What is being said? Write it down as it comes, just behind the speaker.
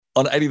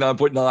On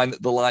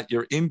 89.9 The Light,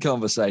 you're in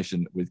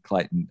conversation with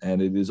Clayton,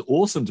 and it is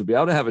awesome to be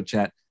able to have a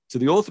chat to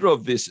the author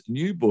of this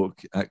new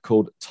book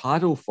called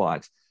Title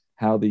Fight: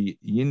 How the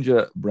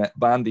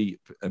Yindjibarndi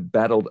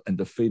Battled and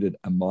Defeated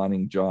a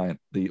Mining Giant.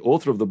 The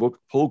author of the book,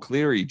 Paul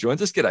Cleary,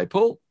 joins us. G'day,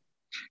 Paul.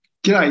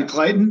 G'day,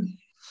 Clayton.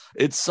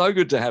 It's so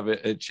good to have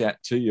a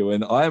chat to you,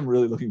 and I am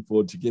really looking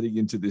forward to getting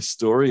into this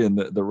story and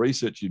the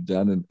research you've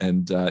done,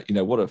 and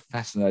what a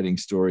fascinating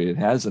story it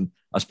has, and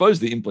I suppose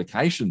the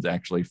implications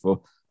actually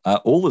for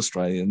all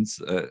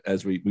Australians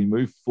as we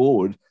move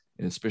forward,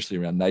 especially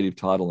around native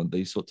title and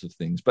these sorts of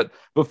things. But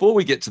before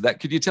we get to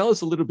that, could you tell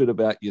us a little bit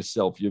about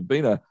yourself? You've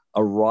been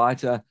a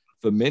writer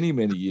for many,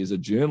 many years, a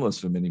journalist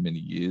for many, many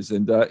years,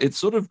 and it's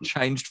sort of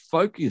changed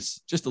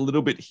focus just a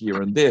little bit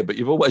here and there, but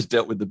you've always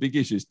dealt with the big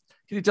issues.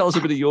 Can you tell us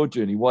a bit of your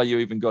journey, why you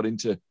even got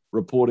into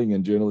reporting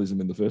and journalism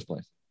in the first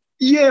place?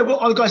 Yeah,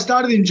 well, I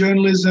started in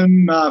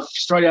journalism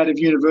straight out of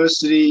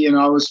university, and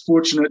I was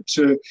fortunate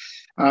to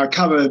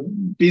cover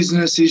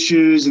business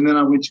issues, and then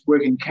I went to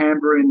work in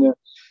Canberra in the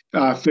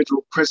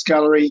Federal Press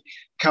Gallery,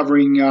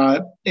 covering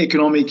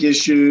economic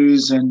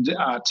issues and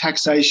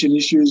taxation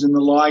issues and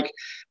the like.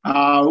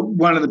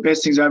 One of the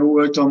best things I ever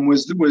worked on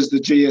was the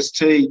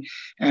GST,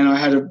 and I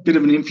had a bit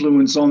of an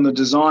influence on the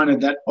design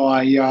of that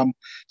by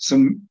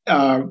some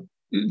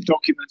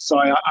documents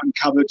I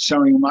uncovered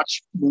showing a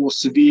much more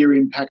severe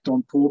impact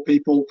on poor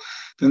people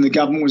than the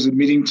government was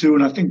admitting to,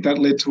 and I think that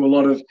led to a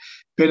lot of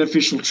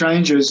beneficial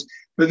changes.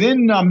 But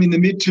then in the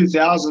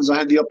mid-2000s, I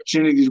had the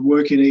opportunity to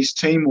work in East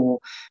Timor,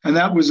 and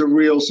that was a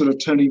real sort of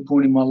turning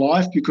point in my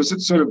life because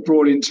it sort of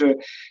brought into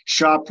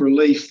sharp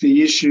relief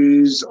the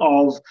issues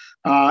of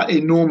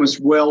enormous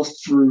wealth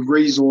through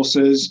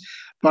resources,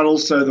 but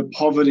also the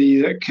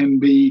poverty that can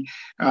be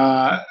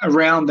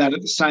around that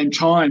at the same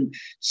time.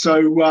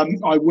 So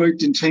I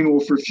worked in Timor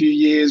for a few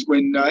years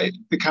when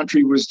the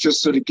country was just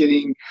sort of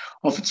getting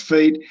off its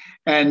feet,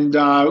 and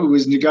it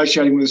was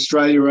negotiating with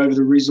Australia over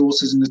the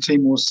resources in the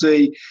Timor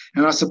Sea.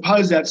 And I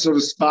suppose that sort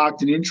of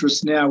sparked an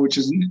interest now, which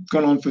has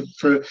gone on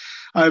for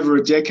over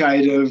a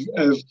decade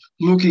of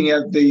looking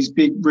at these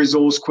big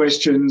resource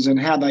questions and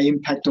how they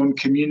impact on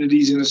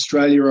communities in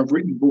Australia. I've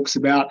written books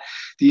about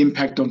the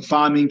impact on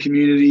farming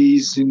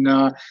communities in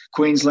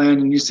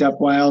Queensland and New South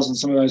Wales and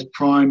some of those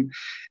prime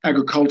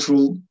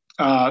agricultural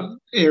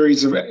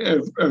areas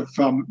of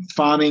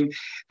farming,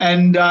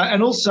 and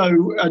also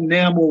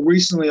now more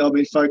recently I've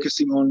been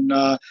focusing on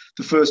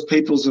the First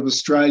Peoples of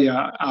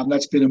Australia.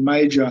 That's been a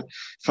major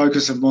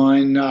focus of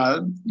mine,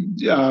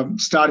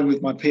 starting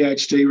with my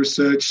PhD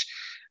research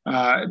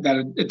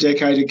about a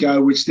decade ago,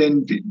 which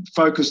then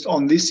focused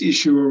on this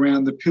issue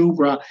around the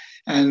Pilbara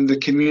and the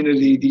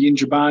community, the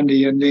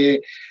Yindjibarndi, and their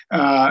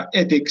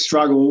epic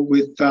struggle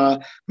with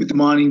the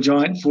mining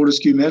giant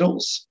Fortescue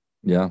Metals.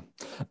 Yeah.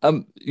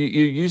 You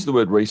use the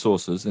word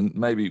resources, and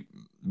maybe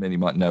many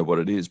might know what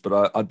it is,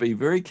 but I'd be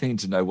very keen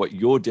to know what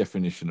your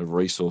definition of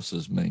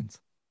resources means.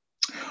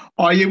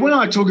 Oh, yeah. When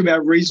I talk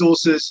about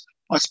resources,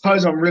 I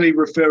suppose I'm really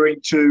referring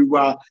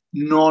to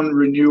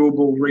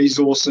non-renewable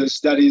resources,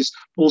 that is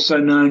also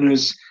known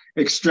as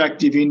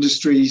extractive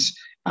industries,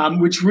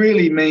 which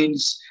really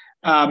means,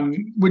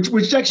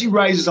 which actually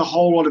raises a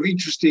whole lot of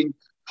interesting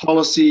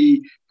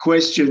policy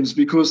questions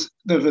because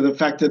of the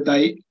fact that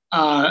they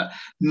are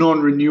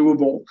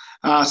non-renewable.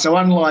 So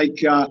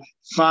unlike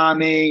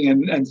farming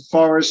and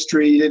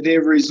forestry,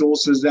 they're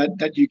resources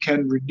that you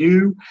can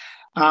renew.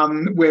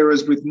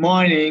 Whereas with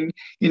mining,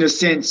 in a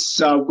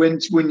sense,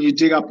 when you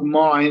dig up a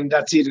mine,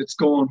 that's it, it's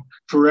gone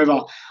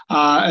forever.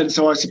 And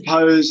so I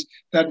suppose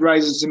that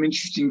raises some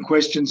interesting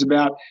questions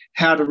about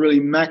how to really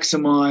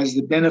maximise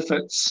the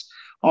benefits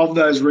of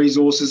those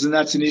resources, and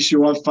that's an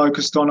issue I've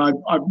focused on.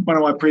 One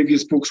of my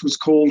previous books was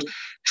called $1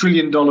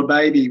 Trillion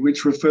Baby,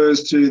 which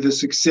refers to the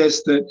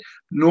success that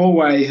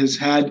Norway has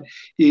had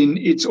in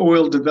its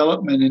oil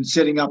development and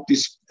setting up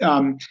this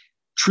 $1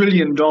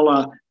 trillion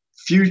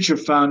future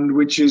fund,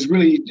 which is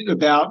really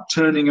about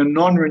turning a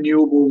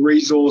non-renewable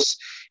resource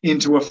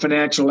into a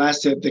financial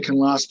asset that can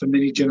last for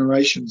many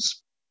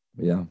generations.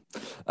 Yeah.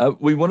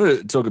 We want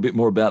to talk a bit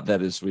more about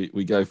that as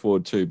we go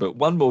forward too. But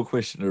one more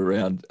question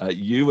around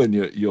you and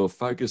your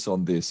focus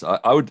on this.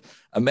 I would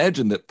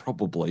imagine that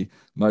probably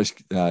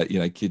most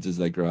kids as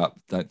they grow up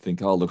don't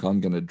think, oh, look, I'm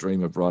going to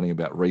dream of writing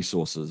about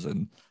resources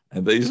and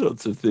these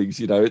sorts of things.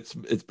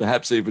 It's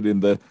perhaps even in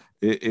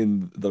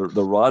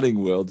the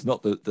writing world, it's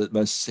not the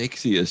most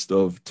sexiest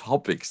of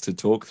topics to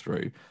talk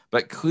through.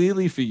 But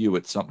clearly for you,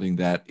 it's something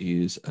that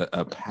is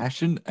a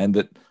passion, and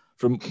that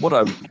from what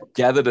I've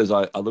gathered as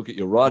I look at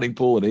your writing,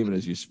 Paul, and even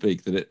as you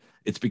speak, that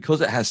it's because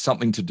it has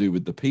something to do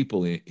with the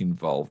people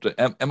involved.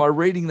 Am I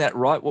reading that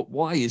right?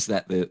 Why is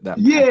that?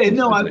 Yeah,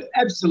 no,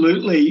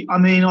 absolutely. I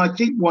mean, I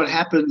think what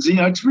happens,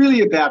 it's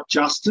really about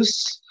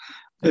justice.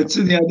 Yeah. It's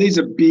these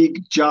are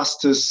big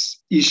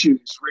justice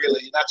issues,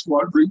 really. That's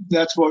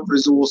what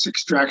resource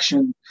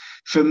extraction,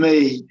 for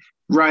me,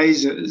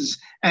 raises.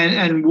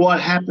 And what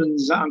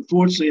happens,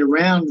 unfortunately,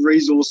 around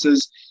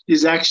resources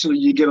is actually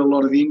you get a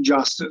lot of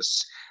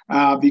injustice.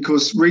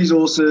 Because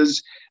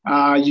resources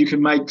You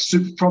can make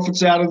super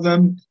profits out of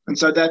them. And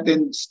so that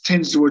then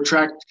tends to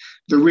attract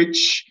the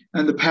rich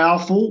and the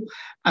powerful,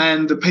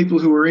 and the people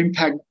who are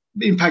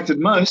impacted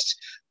most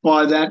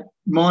by that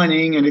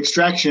mining and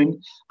extraction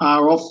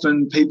are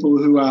often people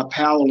who are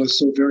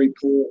powerless or very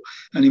poor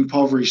and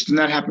impoverished. And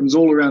that happens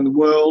all around the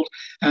world,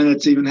 and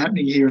it's even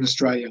happening here in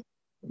Australia.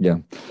 Yeah.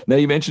 Now,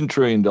 you mentioned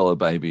trillion dollar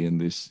baby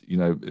and this,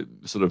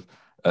 sort of,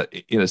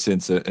 in a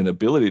sense, an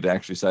ability to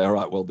actually say, all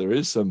right, well, there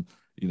is some,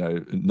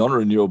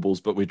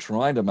 non-renewables, but we're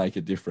trying to make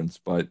a difference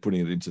by putting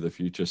it into the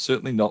future.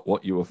 Certainly not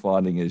what you were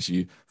finding as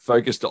you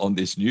focused on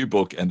this new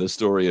book and the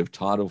story of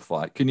Tidal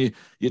Fight. Can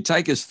you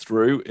take us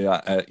through,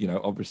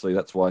 obviously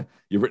that's why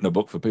you've written a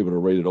book for people to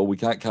read it all. We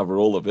can't cover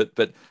all of it,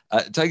 but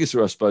take us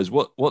through, I suppose,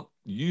 what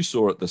you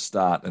saw at the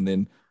start, and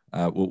then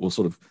we'll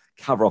sort of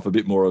cover off a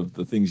bit more of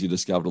the things you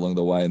discovered along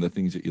the way and the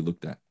things that you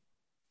looked at.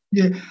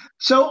 Yeah.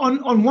 So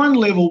on one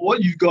level,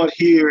 what you've got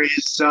here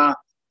is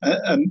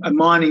a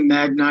mining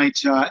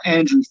magnate,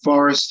 Andrew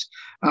Forrest,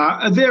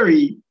 a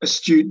very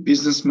astute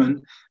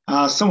businessman,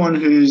 someone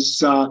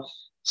who's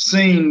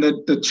seen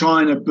that the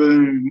China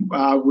boom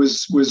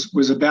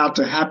was about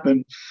to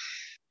happen.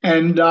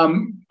 And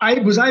I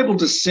was able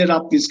to set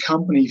up this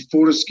company,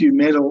 Fortescue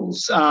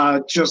Metals,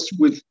 just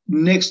with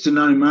next to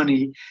no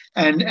money,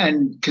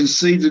 and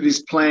conceived of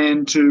this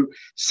plan to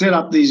set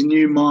up these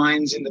new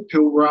mines in the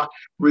Pilbara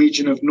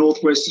region of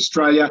northwest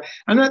Australia.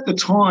 And at the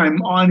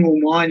time, iron ore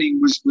mining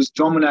was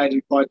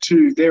dominated by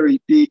two very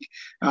big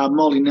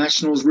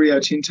multinationals, Rio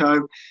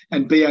Tinto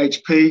and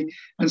BHP.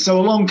 And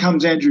so along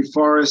comes Andrew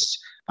Forrest,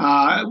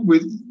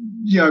 with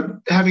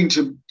having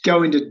to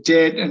go into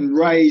debt and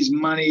raise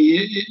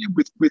money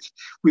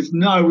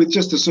with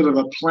just a sort of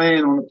a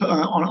plan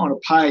on a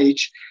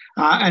page,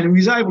 and he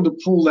was able to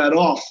pull that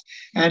off.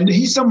 And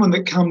he's someone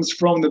that comes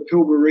from the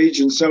Pilbara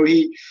region, so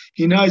he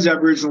knows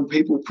Aboriginal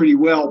people pretty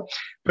well.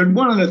 But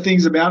one of the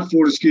things about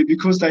Fortescue,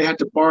 because they had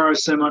to borrow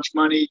so much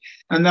money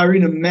and they were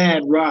in a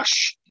mad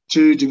rush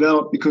to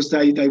develop because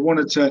they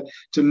wanted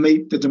to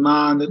meet the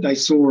demand that they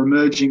saw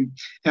emerging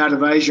out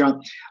of Asia,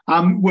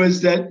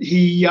 was that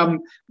he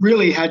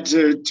really had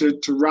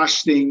to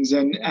rush things,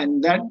 and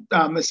that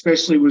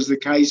especially was the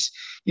case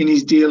in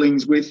his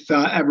dealings with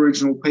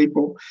Aboriginal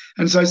people.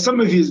 And so some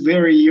of his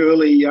very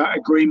early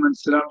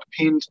agreements that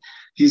underpinned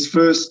his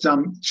first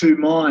two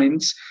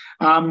mines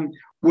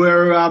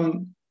were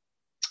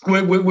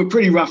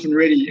pretty rough and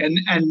ready,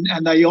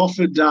 and they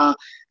offered,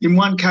 in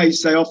one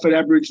case, they offered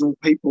Aboriginal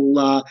people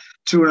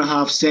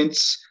 2.5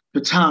 cents per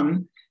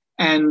tonne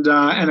and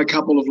a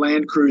couple of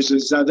land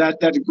cruisers.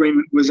 That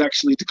agreement was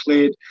actually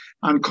declared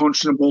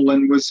unconscionable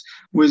and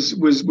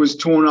was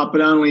torn up,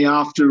 but only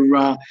after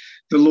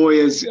the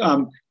lawyers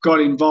got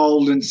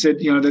involved and said,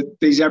 that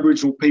these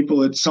Aboriginal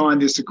people had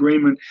signed this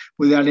agreement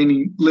without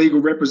any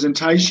legal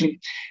representation.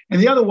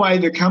 And the other way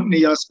the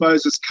company, I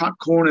suppose, has cut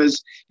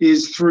corners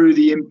is through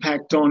the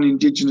impact on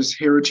Indigenous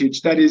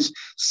heritage. That is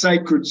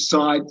sacred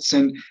sites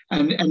and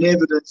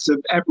evidence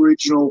of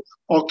Aboriginal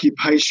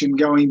occupation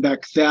going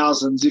back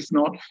thousands, if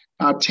not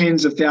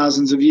tens of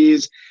thousands of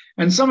years.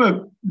 And some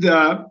of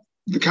the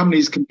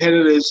company's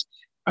competitors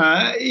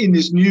in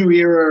this new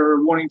era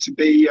are wanting to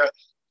be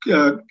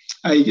a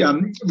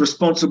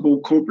responsible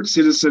corporate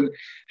citizen,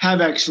 have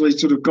actually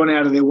sort of gone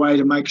out of their way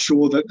to make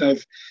sure that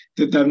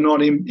they've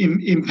not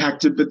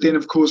impacted. But then,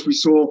 of course, we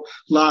saw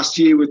last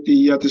year with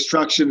the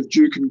destruction of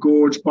Juukan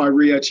Gorge by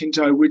Rio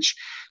Tinto, which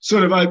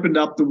sort of opened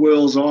up the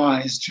world's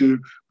eyes to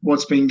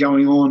what's been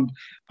going on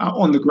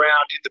the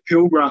ground in the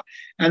Pilbara.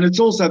 And it's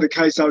also the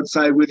case, I would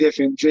say, with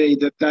FMG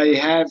that they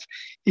have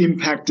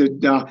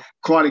impacted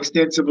quite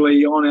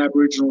extensively on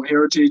Aboriginal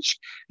heritage.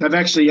 They've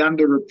actually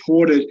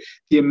underreported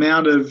the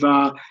amount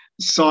of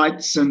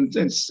sites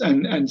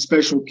and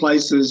special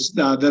places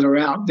that are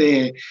out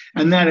there.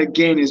 And that,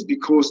 again, is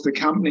because the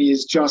company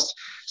is just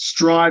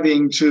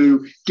striving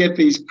to get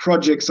these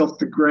projects off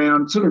the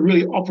ground, sort of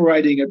really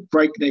operating at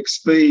breakneck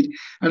speed.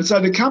 And so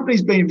the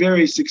company's been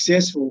very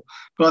successful.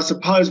 But I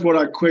suppose what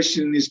I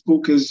question in this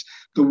book is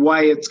the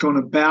way it's gone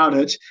about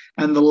it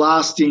and the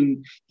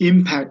lasting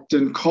impact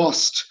and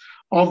cost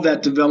of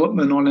that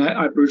development on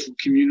Aboriginal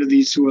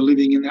communities who are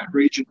living in that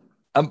region.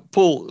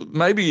 Paul,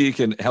 maybe you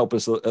can help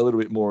us a little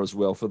bit more as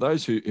well. For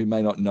those who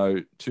may not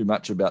know too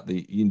much about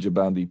the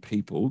Yindjibarndi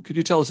people, could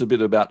you tell us a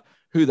bit about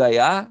who they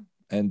are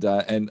and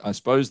I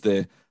suppose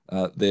their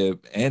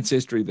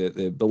ancestry,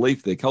 their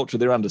belief, their culture,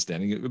 their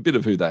understanding, a bit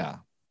of who they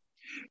are?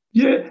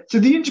 Yeah, so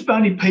the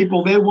Yindjibarndi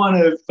people, they're one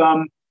of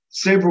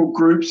several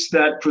groups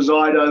that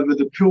preside over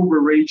the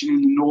Pilbara region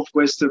in the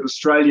northwest of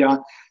Australia.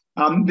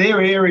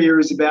 Their area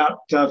is about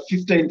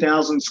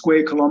 15,000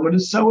 square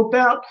kilometres, so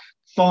about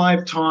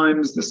 5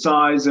 times the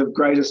size of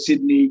Greater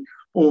Sydney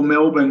or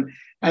Melbourne.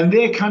 And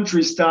their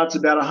country starts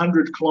about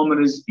 100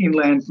 kilometres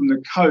inland from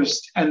the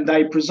coast, and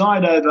they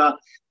preside over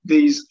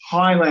these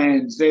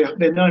highlands.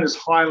 They're known as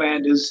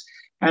Highlanders.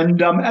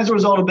 And as a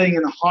result of being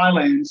in the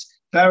highlands,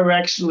 they were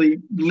actually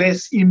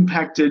less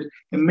impacted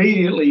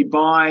immediately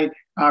by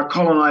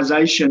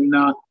colonisation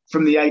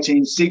from the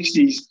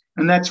 1860s.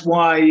 And that's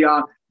why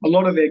a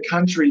lot of their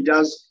country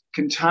does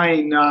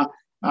contain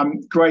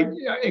great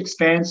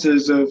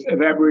expanses of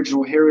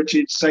Aboriginal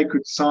heritage,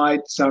 sacred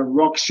sites,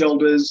 rock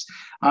shelters,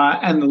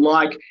 and the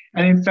like.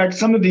 And in fact,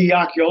 some of the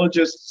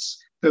archaeologists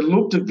that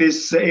looked at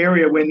this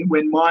area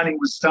when mining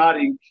was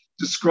starting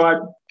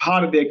described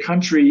part of their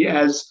country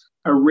as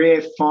a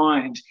rare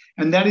find.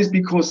 And that is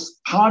because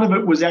part of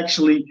it was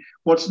actually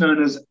what's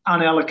known as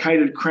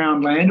unallocated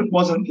Crown land. It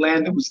wasn't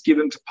land that was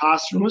given to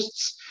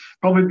pastoralists,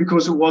 probably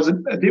because it was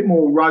a bit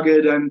more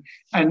rugged and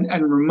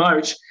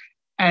remote.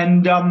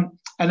 And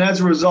as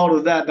a result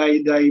of that,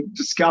 they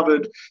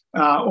discovered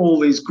all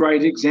these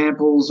great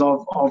examples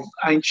of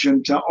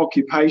ancient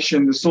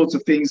occupation, the sorts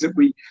of things that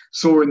we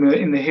saw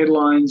in the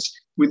headlines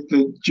with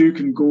the Duke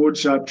and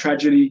Gorge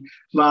tragedy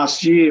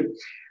last year.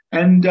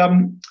 And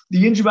the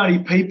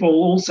Yindjibarndi people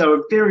also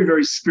are very,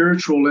 very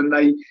spiritual, and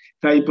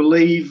they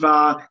believe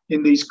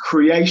in these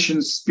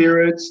creation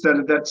spirits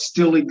that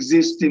still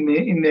exist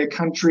in their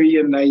country,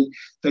 and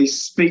they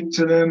speak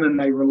to them and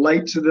they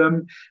relate to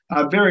them.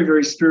 Very,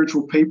 very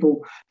spiritual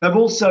people. They've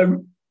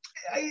also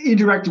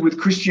interacted with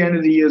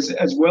Christianity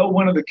as well.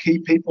 One of the key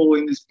people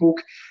in this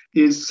book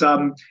is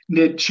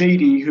Ned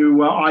Cheedy,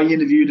 who I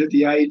interviewed at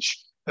the age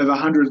of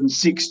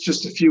 106,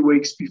 just a few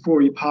weeks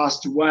before he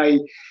passed away.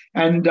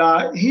 And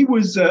he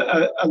was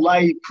a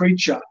lay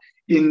preacher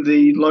in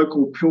the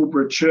local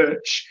Pilbara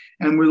church,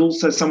 and was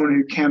also someone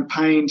who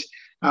campaigned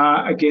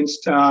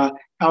against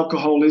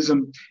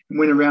alcoholism and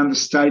went around the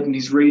state and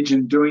his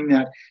region doing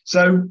that.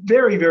 So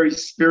very, very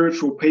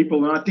spiritual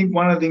people. And I think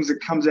one of the things that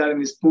comes out in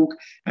this book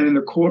and in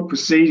the court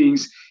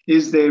proceedings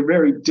is their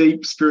very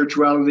deep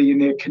spirituality and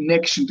their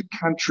connection to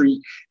country.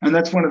 And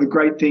that's one of the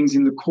great things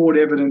in the court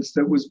evidence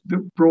that was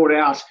brought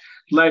out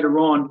later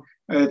on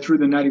through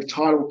the native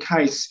title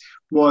case,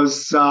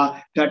 was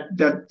that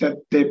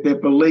their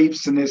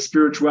beliefs and their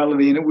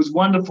spirituality. And it was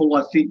wonderful.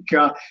 I think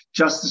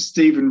Justice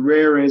Stephen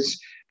Rares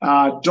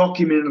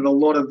documented a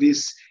lot of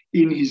this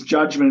in his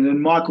judgment.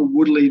 And Michael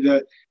Woodley,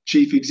 the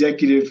chief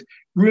executive,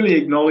 really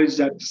acknowledged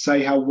that to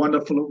say how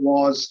wonderful it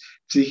was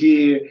to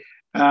hear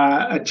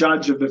a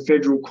judge of the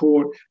federal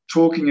court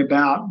talking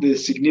about the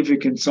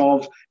significance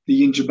of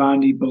the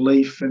Yindjibarndi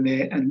belief and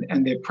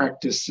their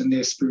practice and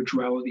their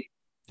spirituality.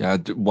 Yeah,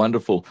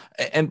 wonderful.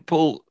 And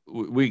Paul,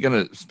 we're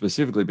going to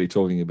specifically be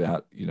talking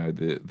about,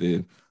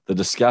 the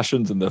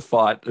discussions and the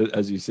fight,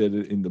 as you said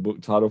in the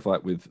book, Title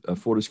Fight with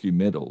Fortescue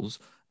Metals.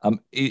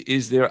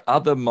 Is there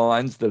other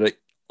mines that are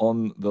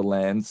on the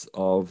lands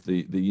of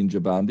the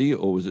Yindjibarndi,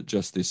 or was it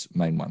just this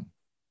main one?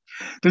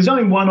 There's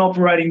only one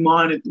operating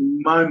mine at the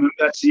moment,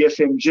 that's the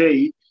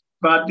FMG,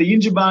 but the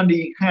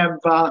Yindjibarndi have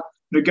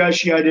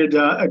negotiated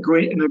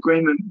an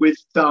agreement with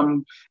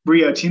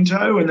Rio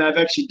Tinto, and they've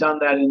actually done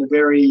that in a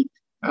very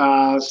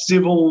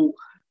civil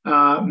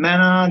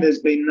manner.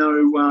 There's been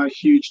no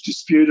huge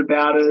dispute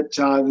about it.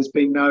 There's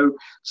been no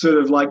sort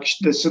of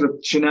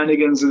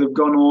shenanigans that have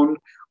gone on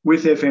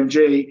with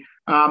FMG.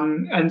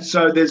 And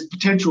so there's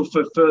potential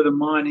for further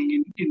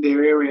mining in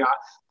their area.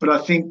 But I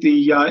think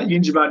the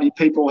Yindjibarndi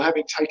people,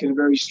 having taken a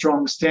very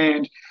strong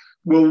stand,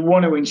 will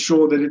want to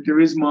ensure that if there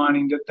is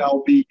mining, that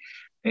they'll be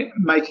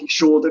making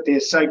sure that their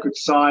sacred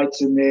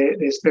sites and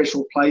their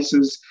special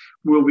places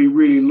will be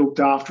really looked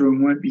after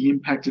and won't be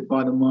impacted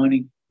by the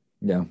mining.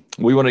 Yeah,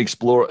 we want to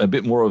explore a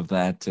bit more of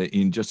that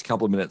in just a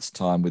couple of minutes'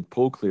 time with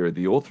Paul Cleary,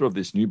 the author of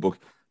this new book,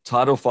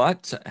 Title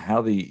Fight,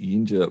 How the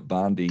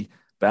Yindjibarndi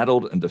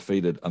Battled and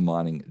Defeated a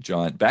Mining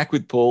Giant. Back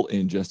with Paul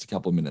in just a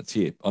couple of minutes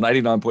here on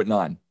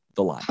 89.9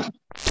 The Light.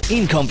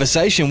 In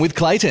conversation with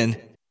Clayton.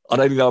 On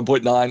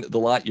 89.9 The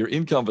Light, you're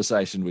in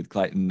conversation with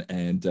Clayton,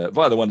 and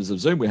via the wonders of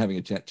Zoom, we're having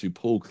a chat to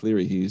Paul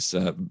Cleary. He's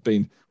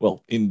been,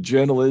 in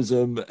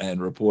journalism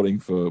and reporting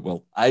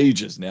for,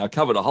 ages now,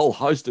 covered a whole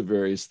host of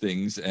various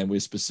things, and we're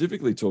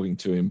specifically talking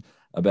to him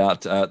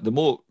about the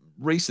more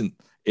recent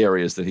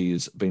areas that he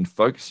has been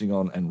focusing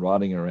on and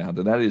writing around,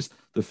 and that is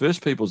the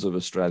First Peoples of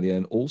Australia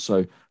and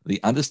also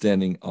the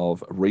understanding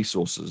of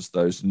resources,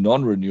 those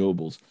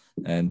non-renewables,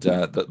 and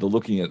the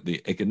looking at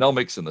the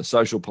economics and the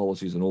social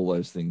policies and all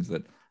those things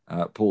that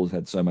Paul has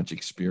had so much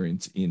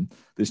experience in.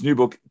 This new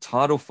book,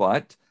 Title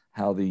Fight,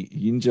 How the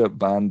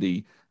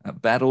Yindjibarndi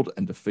Battled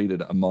and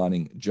Defeated a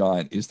Mining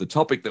Giant, is the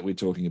topic that we're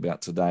talking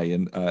about today.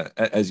 And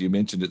as you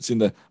mentioned, it's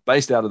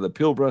based out of the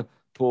Pilbara,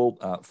 Paul,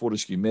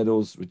 Fortescue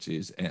Metals, which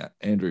is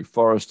Andrew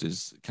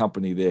Forrest's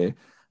company there.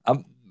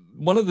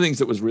 One of the things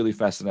that was really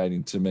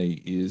fascinating to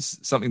me is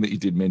something that you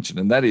did mention,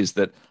 and that is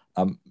that,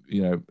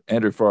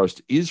 Andrew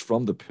Forrest is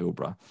from the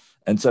Pilbara.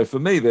 And so for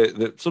me,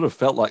 that sort of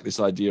felt like this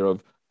idea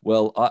of,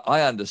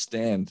 I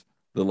understand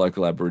the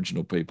local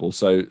Aboriginal people,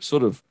 so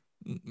sort of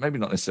maybe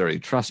not necessarily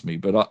trust me,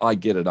 but I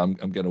get it. I'm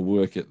going to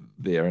work it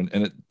there. And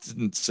it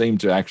didn't seem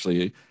to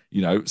actually,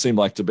 seem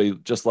like to be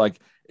just like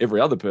every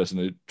other person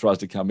who tries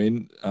to come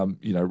in,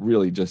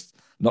 really just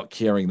not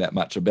caring that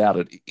much about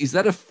it. Is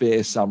that a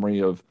fair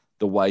summary of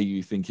the way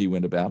you think he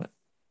went about it?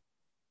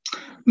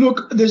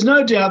 Look, there's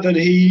no doubt that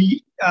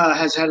he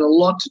has had a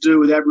lot to do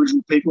with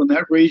Aboriginal people in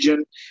that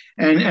region,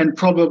 and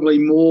probably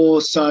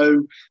more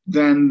so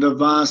than the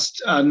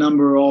vast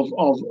number of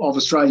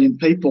Australian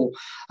people.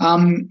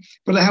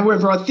 But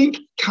however, I think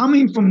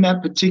coming from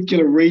that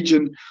particular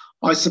region,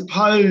 I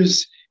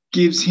suppose,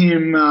 gives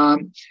him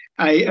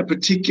a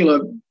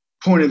particular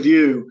point of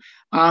view.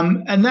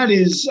 And that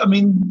is, I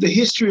mean, the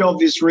history of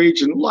this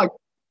region, like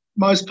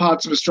most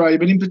parts of Australia,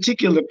 but in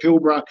particular the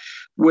Pilbara,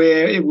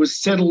 where it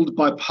was settled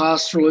by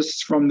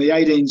pastoralists from the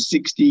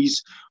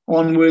 1860s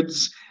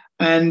onwards.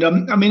 And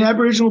I mean,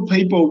 Aboriginal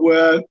people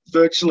were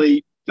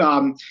virtually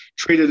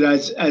treated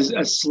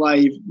as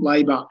slave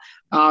labour.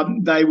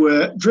 They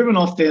were driven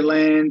off their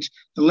land.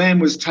 The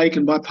land was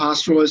taken by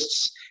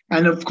pastoralists.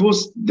 And of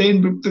course,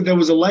 then there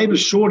was a labour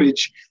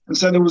shortage. And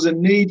so there was a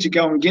need to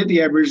go and get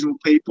the Aboriginal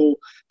people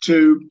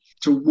to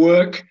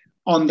work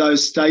on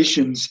those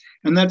stations.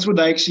 And that's what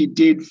they actually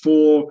did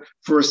for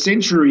a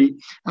century,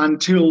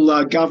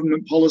 until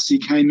government policy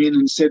came in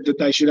and said that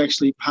they should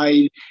actually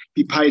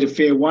be paid a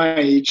fair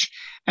wage.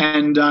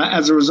 And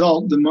as a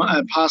result,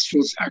 the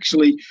pastoralists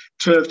actually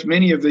turfed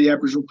many of the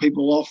Aboriginal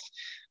people off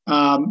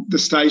the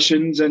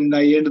stations, and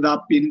they ended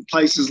up in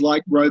places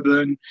like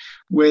Roebourne,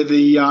 where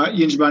the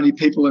Yindjibarndi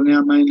people are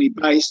now mainly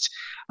based.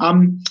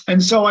 And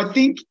so I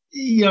think,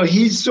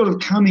 he's sort of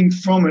coming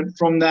from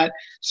that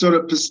sort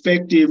of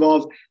perspective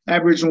of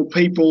Aboriginal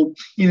people,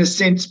 in a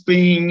sense,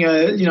 being,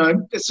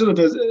 sort of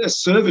a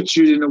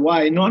servitude in a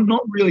way,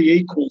 not really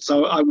equals,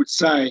 I would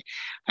say.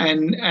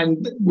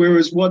 And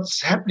whereas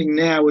what's happening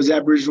now is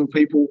Aboriginal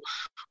people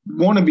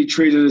want to be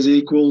treated as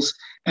equals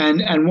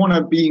and want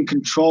to be in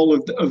control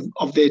of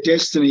their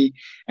destiny.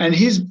 And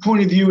his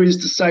point of view is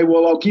to say,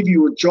 well, I'll give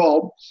you a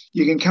job.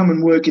 You can come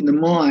and work in the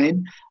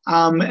mine.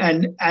 But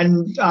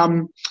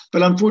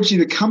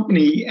unfortunately, the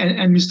company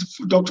and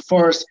Dr.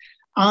 Forrest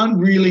aren't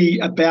really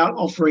about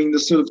offering the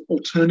sort of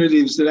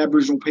alternatives that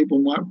Aboriginal people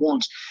might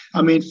want.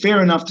 I mean,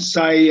 fair enough to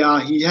say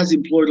he has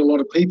employed a lot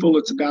of people.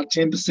 It's about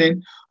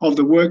 10% of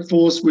the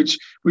workforce, which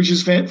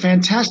is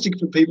fantastic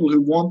for people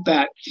who want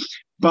that.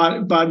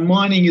 But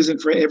mining isn't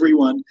for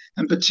everyone,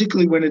 and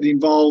particularly when it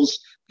involves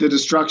the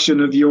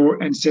destruction of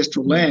your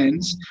ancestral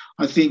lands.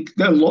 I think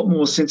that a lot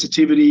more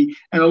sensitivity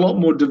and a lot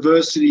more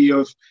diversity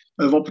of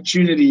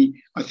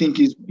opportunity, I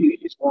think, is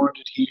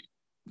warranted here.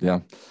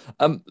 Yeah.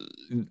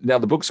 Now,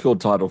 the book's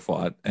called Title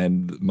Fight,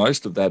 and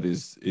most of that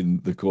is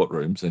in the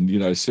courtrooms. And,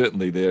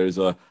 certainly there is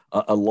a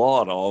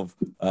lot of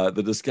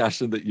the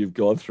discussion that you've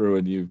gone through,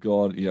 and you've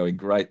gone, in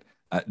great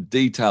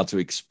detail to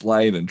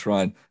explain and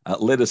try and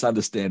let us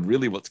understand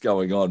really what's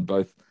going on,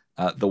 both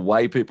the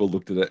way people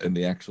looked at it and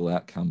the actual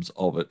outcomes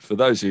of it. For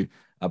those who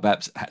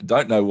perhaps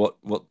don't know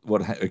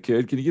what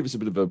occurred, can you give us a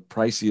bit of a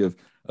précis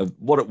of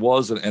what it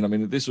was? And I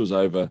mean, this was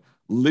over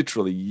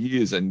literally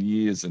years and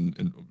years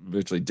and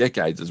virtually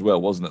decades as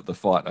well, wasn't it, the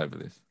fight over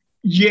this?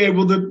 Yeah,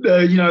 well,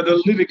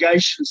 the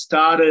litigation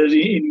started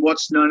in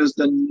what's known as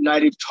the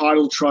Native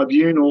Title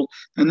Tribunal,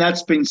 and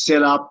that's been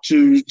set up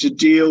to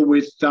deal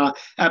with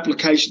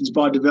applications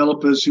by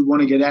developers who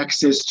want to get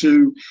access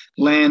to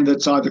land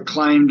that's either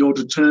claimed or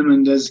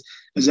determined as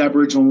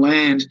Aboriginal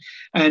land.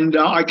 And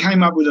I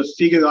came up with a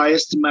figure. I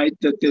estimate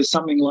that there's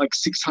something like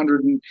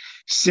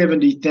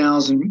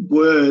 670,000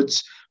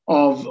 words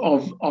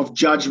of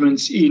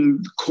judgments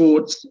in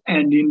courts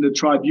and in the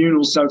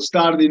tribunal. So it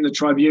started in the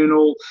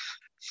tribunal.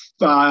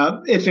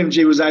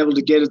 FMG was able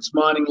to get its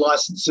mining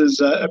licenses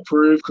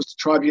approved, because the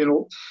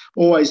tribunal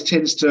always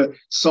tends to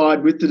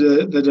side with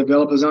the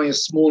developers. Only a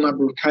small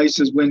number of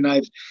cases when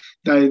they've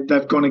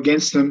gone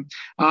against them.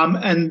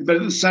 But at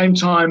the same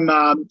time,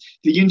 the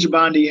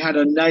Yindjibarndi had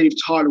a native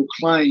title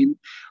claim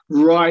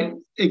right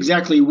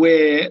exactly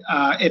where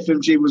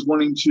FMG was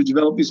wanting to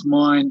develop this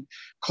mine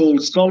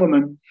called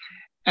Solomon.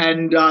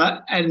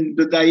 But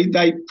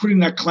they put in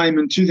that claim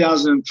in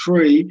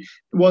 2003. It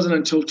wasn't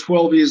until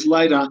 12 years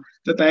later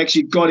that they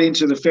actually got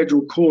into the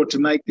federal court to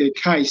make their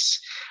case.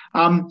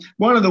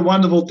 One of the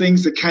wonderful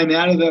things that came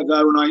out of that,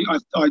 though, and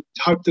I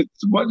hope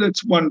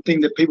that's one thing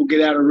that people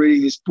get out of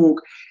reading this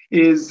book,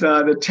 is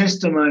the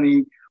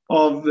testimony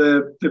of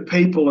the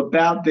people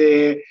about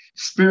their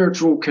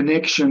spiritual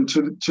connection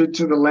to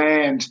the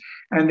land,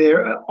 and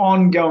their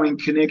ongoing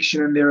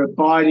connection and their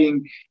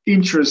abiding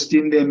interest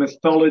in their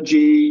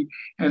mythology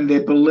and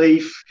their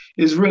belief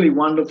is really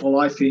wonderful,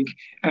 I think.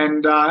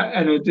 And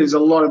there's a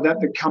lot of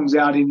that comes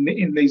out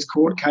in these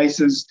court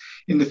cases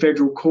in the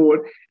federal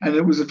court. And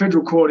it was the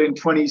federal court in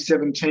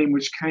 2017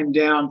 which came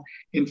down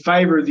in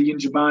favour of the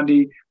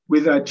Yindjibarndi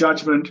with a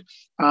judgment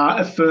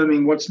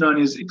affirming what's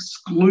known as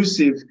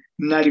exclusive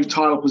native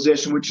title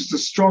possession, which is the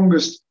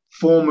strongest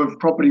form of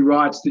property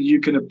rights that you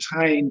can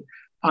obtain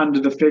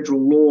under the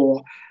federal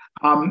law.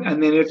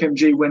 And then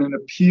FMG went and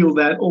appealed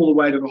that all the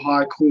way to the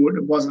High Court.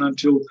 It wasn't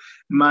until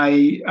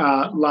May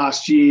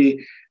last year,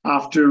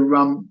 after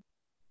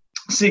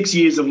 6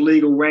 years of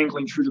legal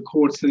wrangling through the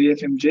courts, that the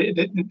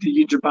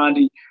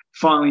Yindjibarndi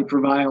finally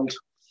prevailed.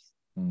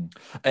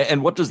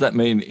 And what does that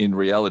mean in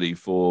reality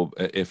for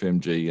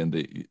FMG and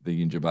the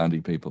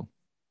Yindjibarndi people?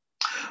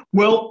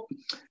 Well,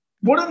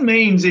 What it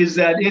means is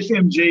that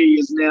FMG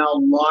is now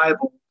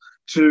liable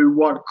to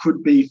what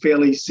could be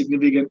fairly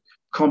significant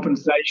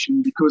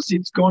compensation because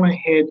it's gone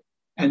ahead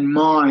and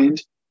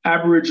mined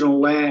Aboriginal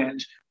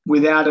land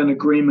without an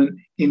agreement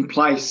in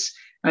place.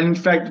 And in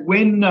fact,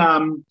 when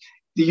the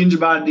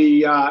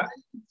Yindjibarndi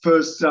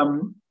first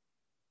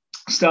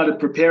started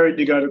preparing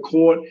to go to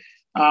court,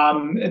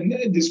 and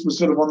this was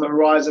sort of on the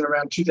horizon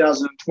around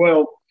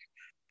 2012,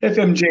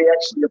 FMG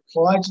actually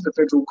applied to the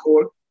federal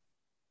court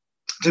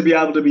to be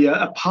able to be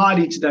a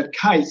party to that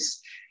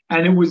case,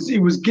 and it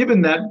was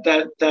given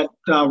that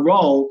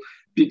role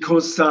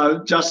because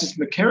Justice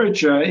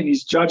McKerracher, in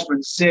his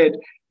judgment, said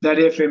that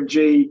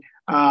FMG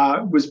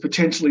was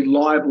potentially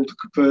liable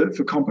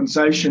for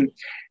compensation.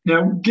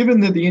 Now, given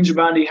that the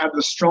Yindjibarndi have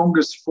the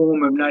strongest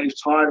form of native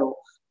title,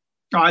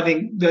 I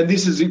think that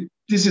this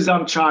is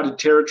uncharted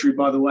territory,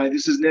 by the way.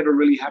 This has never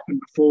really happened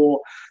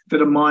before,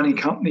 that a mining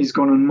company's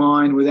gone and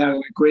mined without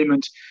an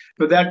agreement.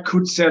 But that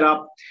could set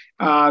up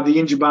the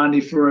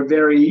Yindjibarndi for a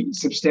very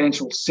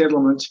substantial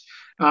settlement.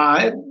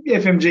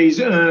 FMG's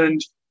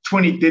earned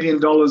 $20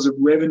 billion of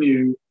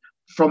revenue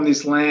from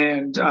this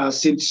land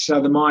since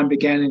the mine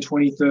began in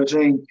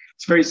 2013.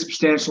 It's a very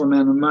substantial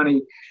amount of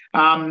money.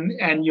 And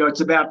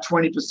it's about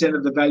 20%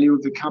 of the value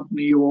of the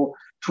company or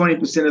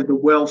 20% of the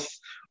wealth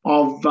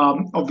of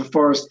the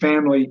Forrest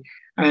family.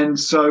 And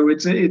so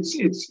it's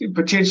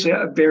potentially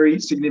a very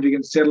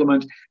significant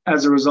settlement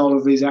as a result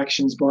of these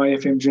actions by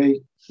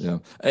FMG. Yeah.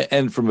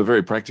 And from a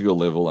very practical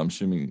level, I'm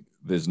assuming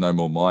there's no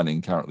more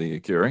mining currently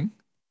occurring?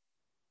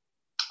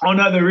 Oh,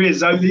 no, there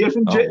is. So the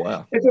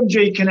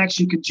FMG can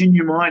actually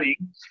continue mining.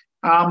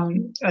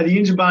 The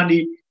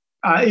Yindjibarndi,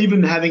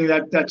 even having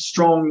that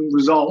strong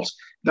result,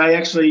 they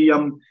actually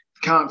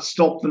can't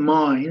stop the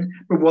mine,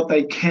 but what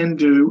they can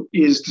do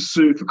is to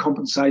sue for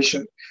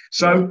compensation.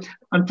 So,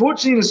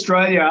 unfortunately, in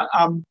Australia,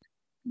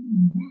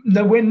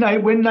 when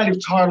native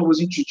title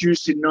was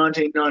introduced in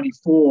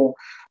 1994,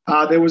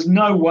 there was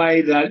no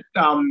way that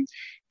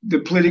the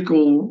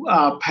political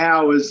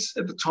powers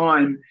at the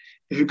time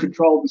who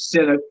controlled the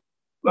Senate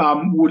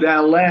would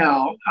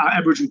allow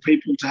Aboriginal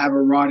people to have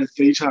a right of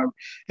veto,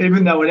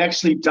 even though it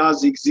actually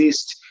does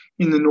exist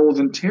in the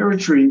Northern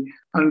Territory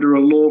under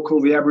a law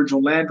called the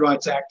Aboriginal Land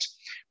Rights Act,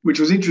 which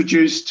was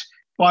introduced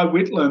by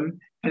Whitlam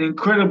and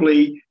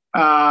incredibly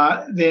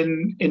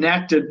then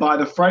enacted by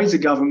the Fraser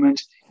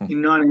government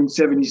in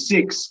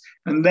 1976.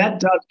 And that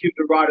does give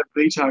the right of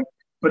veto.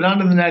 But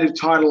under the Native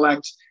Title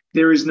Act,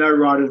 there is no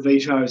right of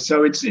veto.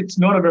 So it's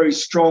not a very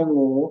strong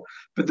law,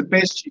 but the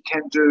best you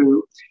can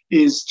do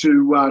is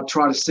to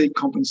try to seek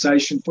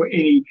compensation for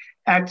any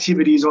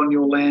activities on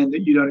your land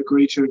that you don't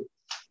agree to.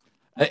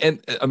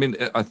 And I mean,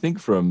 I think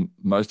from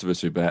most of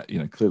us who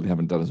clearly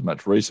haven't done as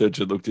much research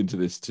or looked into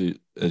this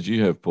as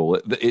you have,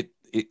 Paul,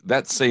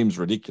 that seems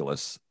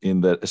ridiculous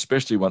in that,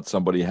 especially once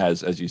somebody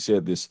has, as you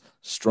said, this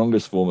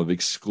strongest form of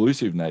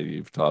exclusive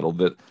native title,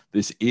 that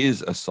this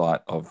is a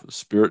site of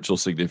spiritual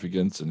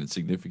significance and its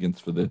significance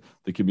for the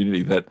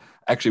community, that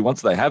actually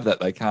once they have that,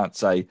 they can't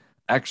say,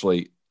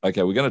 actually,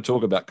 okay, we're going to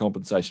talk about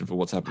compensation for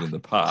what's happened in the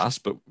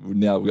past, but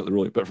now we've got the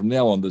ruling. But from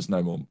now on, there's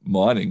no more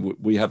mining.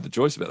 We have the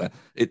choice about that.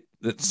 It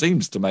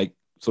seems to make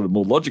sort of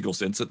more logical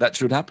sense that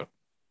should happen.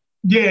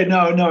 Yeah,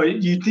 no,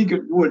 you'd think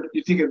it would.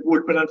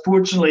 But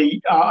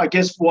unfortunately, I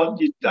guess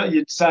what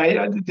you'd say,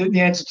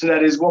 the answer to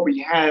that is what we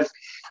have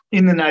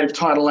in the Native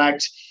Title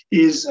Act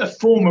is a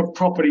form of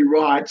property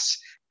rights,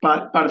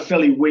 but a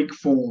fairly weak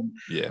form.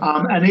 Yeah.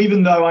 And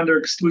even though under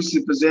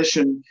exclusive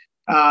possession,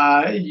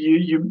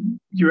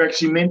 you're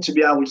actually meant to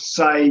be able to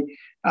say,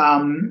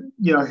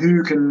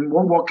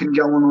 what can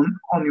go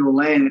on your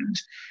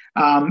land.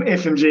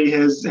 FMG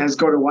has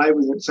got away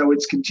with it, so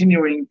it's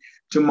continuing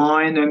to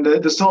mine. And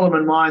the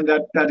Solomon mine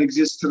that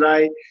exists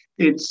today,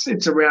 it's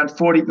around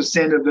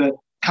 40% of the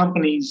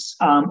company's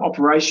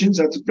operations.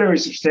 So it's a very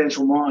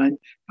substantial mine,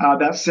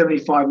 about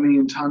 75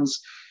 million tonnes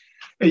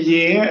a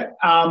year.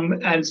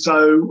 And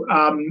so,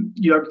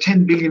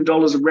 $10 billion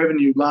of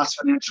revenue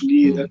last financial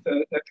year that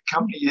the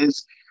company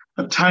has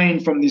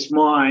obtained from this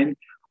mine.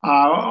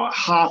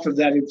 Half of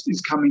that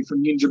is coming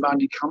from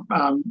Yindjibarndi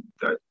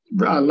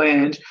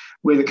land,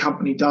 where the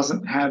company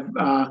doesn't have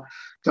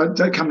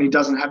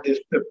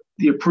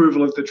the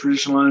approval of the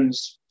traditional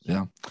owners.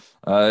 Yeah.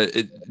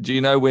 Do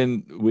you know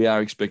when we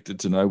are expected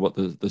to know what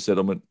the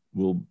settlement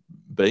will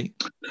be?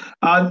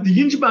 The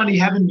Yindjibarndi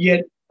haven't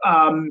yet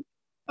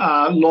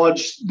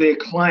lodged their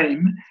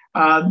claim.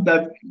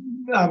 They've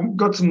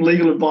got some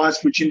legal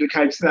advice which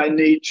indicates they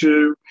need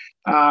to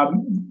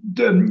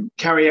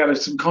carry out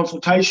some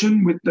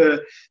consultation with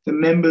the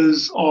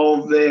members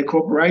of their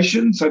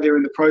corporation. So they're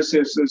in the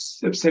process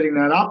of setting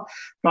that up.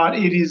 But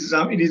it is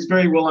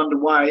very well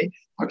underway.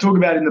 I talk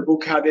about in the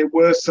book how there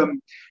were some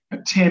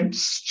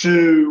attempts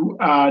to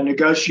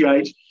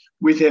negotiate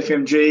with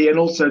FMG and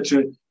also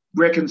to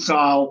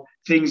reconcile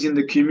things in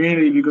the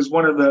community, because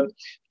one of the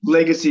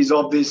legacies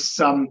of this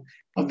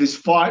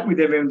fight with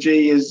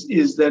FMG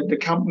is that the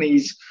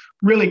company's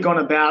really gone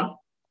about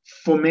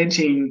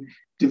fomenting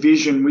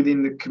division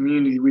within the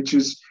community, which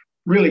is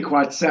really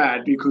quite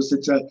sad, because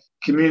it's a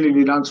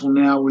community that until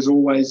now was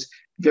always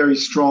very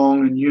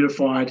strong and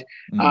unified.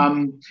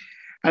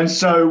 And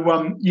so,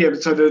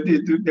 so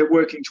they're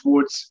working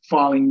towards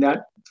filing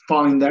that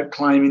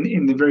claim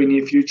in the very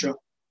near future.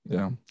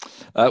 Yeah.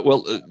 I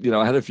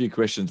had a few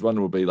questions. One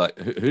will be like,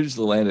 who does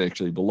the land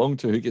actually belong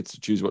to? Who gets to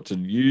choose what to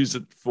use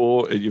it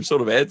for? And you've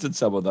sort of answered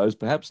some of those,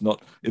 perhaps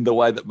not in the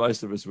way that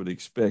most of us would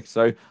expect.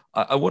 So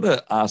I want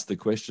to ask the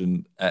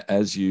question,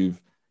 as you're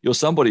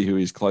somebody who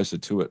is closer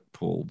to it,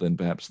 Paul, than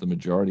perhaps the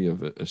majority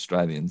of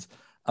Australians.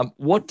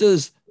 What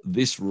does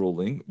this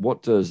ruling,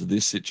 what does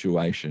this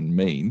situation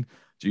mean,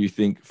 do you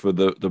think, for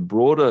the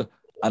broader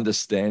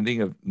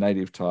understanding of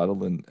native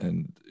title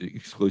and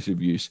exclusive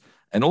use?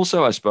 And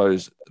also, I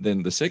suppose,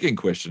 then the second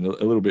question, a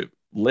little bit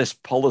less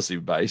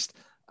policy-based,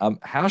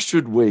 how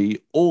should we,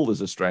 all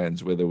as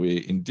Australians, whether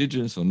we're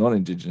Indigenous or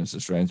non-Indigenous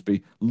Australians,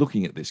 be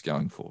looking at this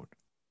going forward?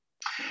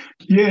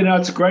 Yeah, no,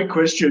 it's a great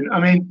question. I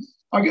mean,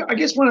 I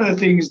guess one of the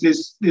things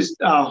this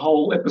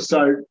whole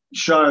episode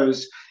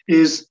shows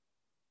is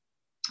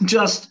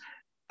just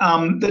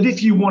that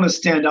if you want to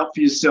stand up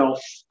for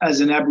yourself as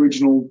an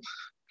Aboriginal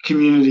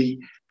community,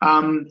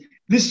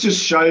 this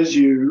just shows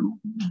you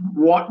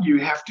what you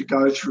have to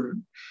go through.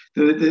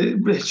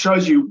 It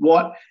shows you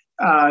what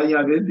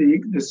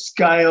the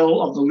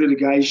scale of the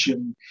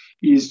litigation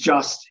is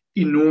just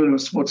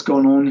enormous. What's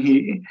gone on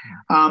here,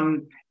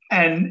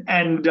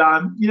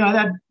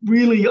 that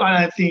really,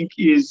 I don't think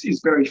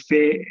is very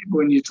fair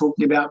when you're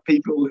talking about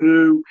people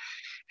who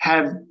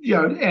have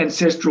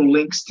ancestral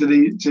links to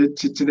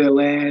their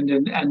land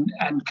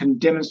and can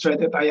demonstrate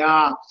that they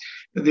are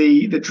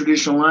the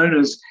traditional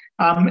owners.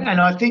 And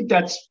I think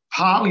that's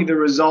partly the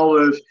result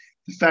of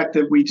the fact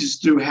that we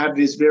just do have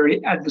this very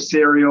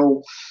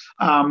adversarial,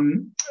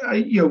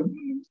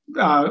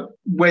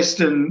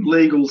 Western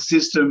legal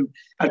system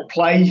at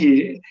play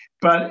here.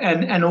 But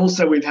and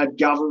also we've had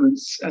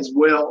governments as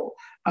well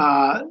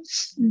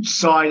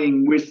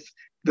siding with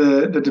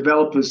the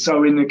developers.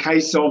 So in the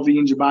case of the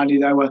Yindjibarndi,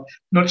 they were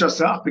not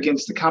just up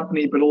against the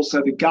company, but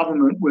also the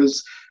government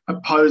was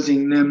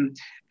opposing them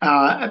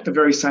at the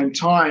very same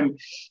time.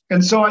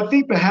 And so I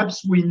think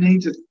perhaps we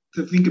need to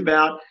think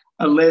about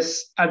a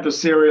less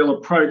adversarial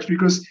approach,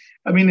 because,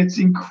 I mean, it's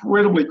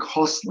incredibly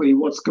costly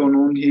what's gone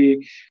on here.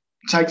 It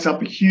takes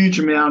up a huge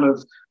amount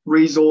of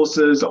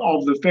resources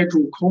of the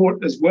federal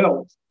court as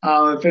well,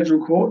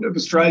 Federal Court of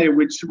Australia,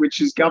 which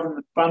is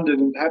government funded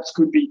and perhaps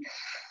could be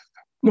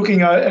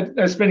looking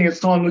at spending its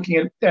time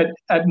looking at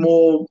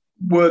more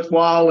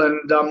worthwhile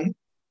and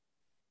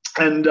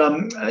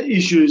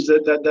issues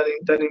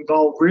that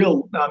involve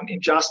real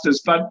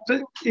injustice. But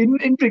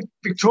in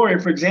Victoria,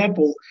 for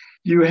example,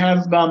 you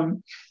have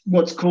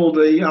what's called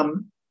a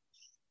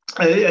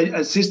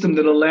system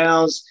that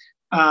allows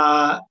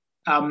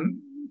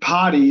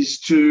parties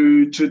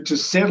to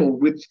settle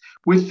with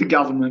the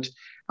government,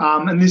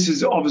 and this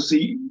is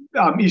obviously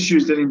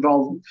issues that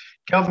involve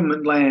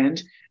government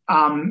land,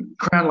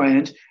 Crown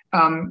land.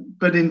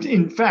 But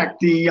in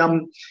fact, the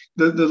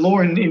law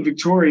in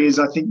Victoria is,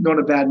 I think, not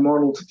a bad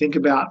model to think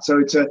about.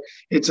 So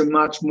it's a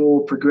much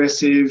more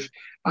progressive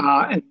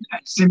and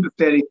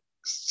sympathetic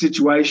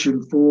situation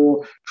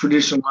for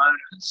traditional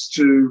owners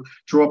to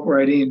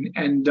operate in,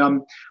 and I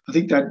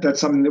think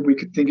that's something that we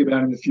could think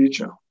about in the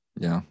future.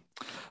 Yeah.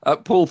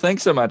 Paul,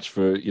 thanks so much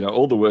for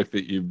all the work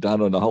that you've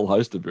done on a whole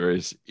host of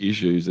various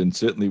issues, and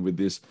certainly with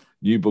this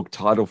new book,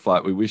 Title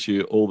Fight. We wish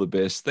you all the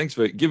best. Thanks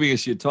for giving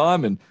us your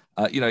time and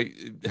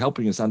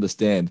helping us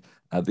understand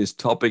this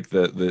topic,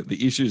 the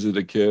issues that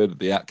occurred,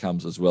 the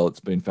outcomes as well. It's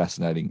been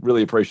fascinating.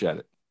 Really appreciate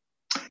it.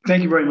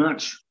 Thank you very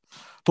much.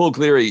 Paul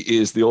Cleary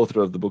is the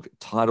author of the book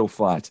Title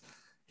Fight,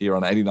 here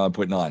on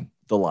 89.9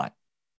 The Light.